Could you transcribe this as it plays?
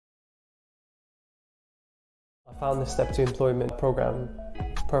I found the Step to Employment program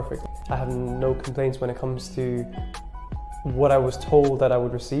perfect. I have no complaints when it comes to what I was told that I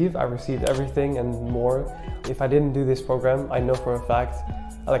would receive. I received everything and more. If I didn't do this program, I know for a fact,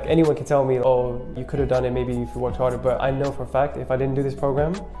 like anyone can tell me, oh, you could have done it maybe if you worked harder, but I know for a fact if I didn't do this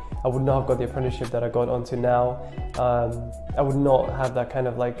program, I would not have got the apprenticeship that I got onto now. I would not have that kind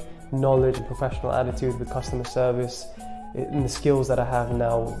of like knowledge and professional attitude with customer service and the skills that I have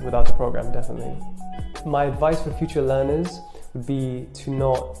now without the program, definitely. My advice for future learners would be to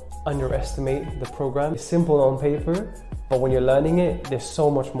not underestimate the program. It's simple on paper, but when you're learning it, there's so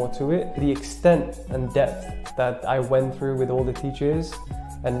much more to it. The extent and depth that I went through with all the teachers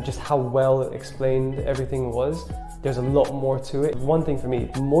and just how well explained everything was, there's a lot more to it. One thing for me,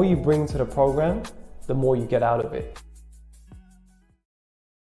 the more you bring to the program, the more you get out of it.